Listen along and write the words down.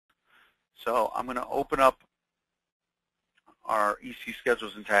So I'm going to open up our EC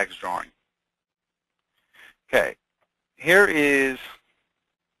schedules and tags drawing. Okay, here is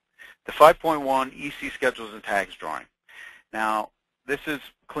the 5.1 EC schedules and tags drawing. Now, this is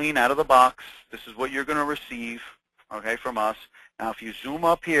clean out of the box. This is what you're going to receive, okay, from us. Now, if you zoom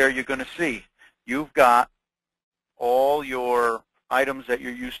up here, you're going to see you've got all your items that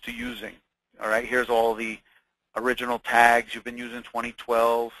you're used to using. All right, here's all the original tags you've been using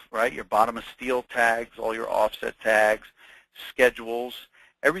 2012, right? Your bottom of steel tags, all your offset tags, schedules,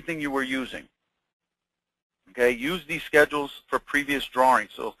 everything you were using. Okay, use these schedules for previous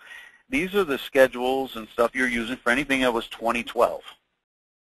drawings. So these are the schedules and stuff you're using for anything that was 2012.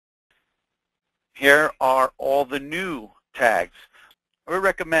 Here are all the new tags. I would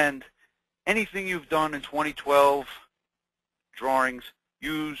recommend anything you've done in 2012 drawings,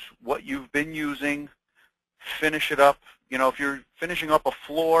 use what you've been using, finish it up. You know, if you're finishing up a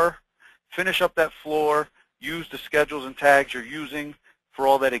floor, finish up that floor, use the schedules and tags you're using for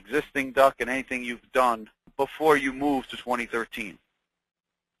all that existing duct and anything you've done before you move to 2013.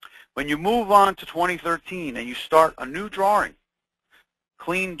 When you move on to 2013 and you start a new drawing,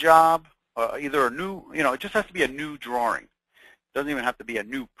 clean job, either a new, you know, it just has to be a new drawing. It doesn't even have to be a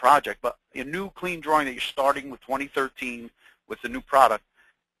new project, but a new clean drawing that you're starting with 2013 with the new product.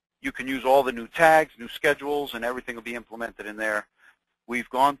 You can use all the new tags, new schedules, and everything will be implemented in there. We've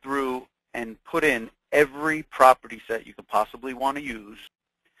gone through and put in every property set you could possibly want to use.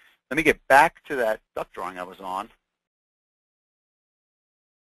 Let me get back to that duct drawing I was on.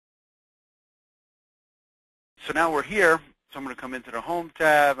 So now we're here. So I'm going to come into the Home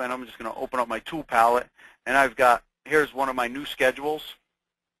tab, and I'm just going to open up my tool palette. And I've got, here's one of my new schedules.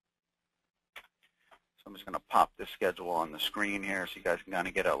 So I'm just going to pop this schedule on the screen here so you guys can kind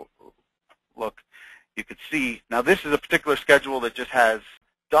of get a look. You can see, now this is a particular schedule that just has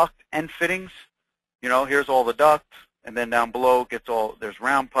duct and fittings. You know, here's all the duct, and then down below gets all, there's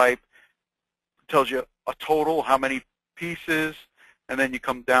round pipe. It tells you a total, how many pieces, and then you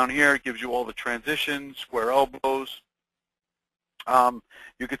come down here, it gives you all the transitions, square elbows.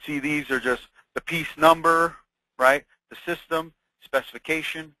 You can see these are just the piece number, right? The system,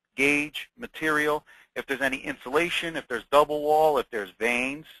 specification, gauge, material, if there's any insulation, if there's double wall, if there's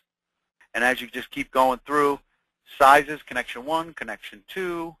vanes. And as you just keep going through, sizes, connection 1, connection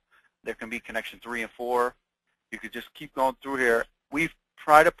 2, there can be connection 3 and 4. You could just keep going through here. We've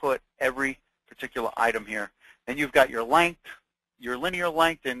tried to put every particular item here. And you've got your length, your linear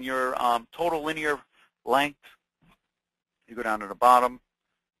length, and your total linear length. You go down to the bottom.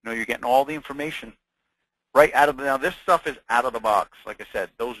 You know, you're getting all the information right out of the, now this stuff is out of the box. Like I said,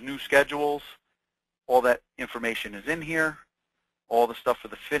 those new schedules, all that information is in here. All the stuff for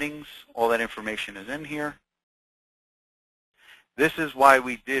the fittings, all that information is in here. This is why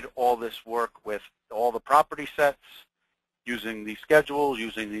we did all this work with all the property sets, using these schedules,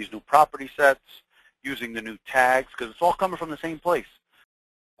 using these new property sets, using the new tags, because it's all coming from the same place.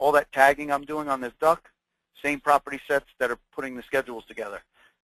 All that tagging I'm doing on this duct, same property sets that are putting the schedules together.